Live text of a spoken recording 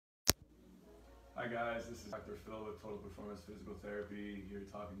Hi guys, this is Dr. Phil with Total Performance Physical Therapy, here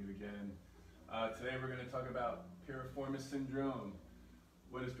talking to you again. Today we're going to talk about piriformis syndrome.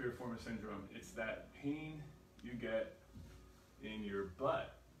 What is piriformis syndrome? It's that pain you get in your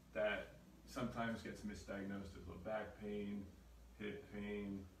butt that sometimes gets misdiagnosed as low back pain, hip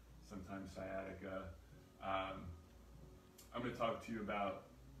pain, sometimes sciatica. I'm going to talk to you about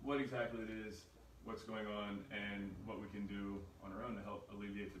what exactly it is, what's going on, and what we can do on our own to help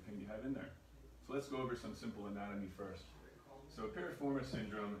alleviate the pain you have in there. So let's go over some simple anatomy first. So piriformis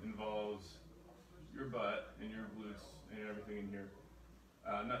syndrome involves your butt and your glutes and everything in here.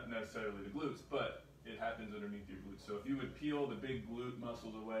 Not necessarily the glutes, but it happens underneath your glutes. So if you would peel the big glute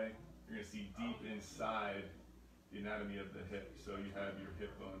muscles away, you're going to see deep inside the anatomy of the hip. So you have your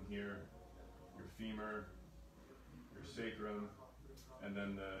hip bone here, your femur, your sacrum, and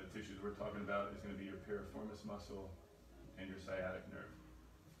then the tissues we're talking about is going to be your piriformis muscle and your sciatic nerve.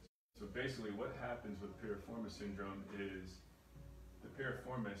 So basically what happens with piriformis syndrome is the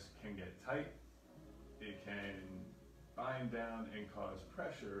piriformis can get tight, it can bind down and cause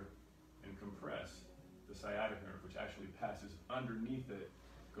pressure and compress the sciatic nerve, which actually passes underneath it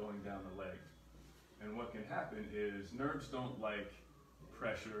going down the leg. And what can happen is nerves don't like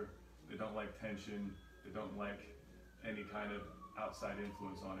pressure, they don't like tension, they don't like any kind of outside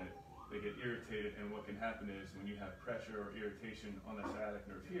influence on it. They get irritated, and what can happen is when you have pressure or irritation on the sciatic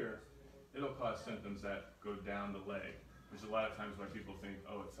nerve here, it'll cause symptoms that go down the leg, which is a lot of times why people think,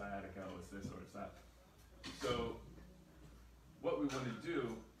 oh, it's sciatica, oh, it's this, or it's that. So what we want to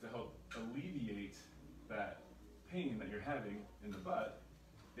do to help alleviate that pain that you're having in the butt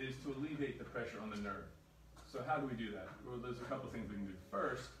is to alleviate the pressure on the nerve. So how do we do that? Well, there's a couple things we can do.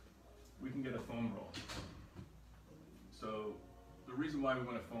 First, we can get a foam roll. So the reason why we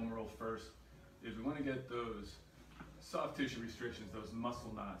want a foam roll first is we want to get those soft tissue restrictions, those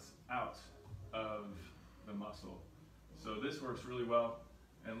muscle knots, out of the muscle. So this works really well.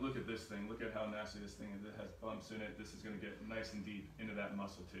 And look at this thing. Look at how nasty this thing is. It has bumps in it. This is going to get nice and deep into that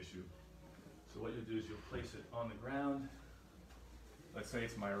muscle tissue. So what you'll do is you'll place it on the ground. Let's say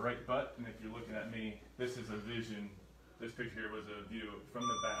it's my right butt, and if you're looking at me, this is a vision. This picture here was a view from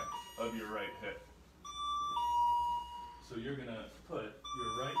the back of your right hip. So you're going to put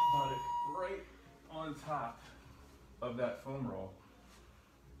your right buttock right on top of that foam roll,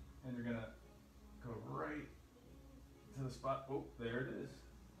 and you're gonna go right to the spot. Oh, there it is.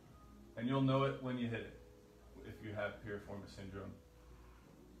 And you'll know it when you hit it, if you have piriformis syndrome.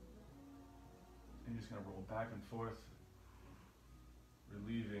 And you're just gonna roll back and forth,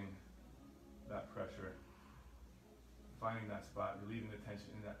 relieving that pressure, finding that spot, relieving the tension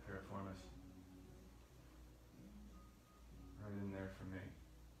in that piriformis. Right in there for me.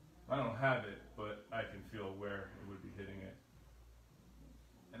 I don't have it, but I can feel where it would be hitting it.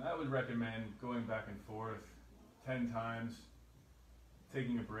 And I would recommend going back and forth 10 times,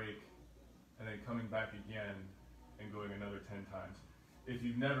 taking a break, and then coming back again and going another 10 times. If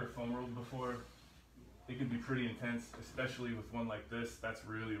you've never foam rolled before, it can be pretty intense, especially with one like this. That's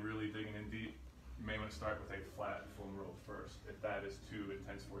really, really digging in deep. You may want to start with a flat foam roll first, if that is too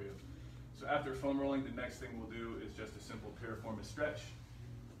intense for you. So after foam rolling, the next thing we'll do is just a simple piriformis stretch.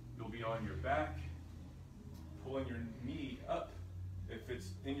 You'll be on your back, pulling your knee up. If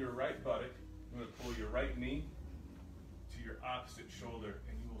it's in your right buttock, you're going to pull your right knee to your opposite shoulder,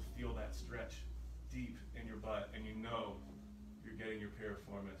 and you will feel that stretch deep in your butt, and you know you're getting your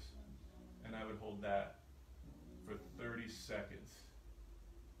piriformis. And I would hold that for 30 seconds,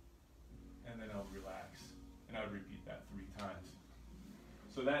 and then I'll relax, and I would repeat that 3 times.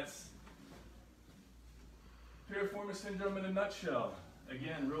 So that's piriformis syndrome in a nutshell.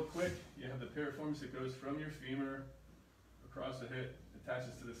 Again, real quick, you have the piriformis that goes from your femur across the hip,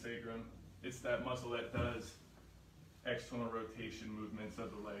 attaches to the sacrum. It's that muscle that does external rotation movements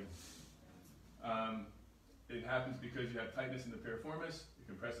of the leg. It happens because you have tightness in the piriformis, it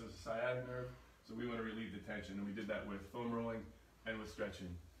compresses the sciatic nerve, so we want to relieve the tension, and we did that with foam rolling and with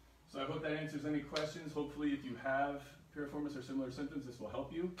stretching. So I hope that answers any questions. Hopefully if you have piriformis or similar symptoms, this will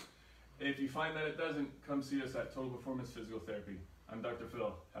help you. If you find that it doesn't, come see us at Total Performance Physical Therapy. I'm Dr.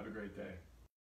 Phil. Have a great day.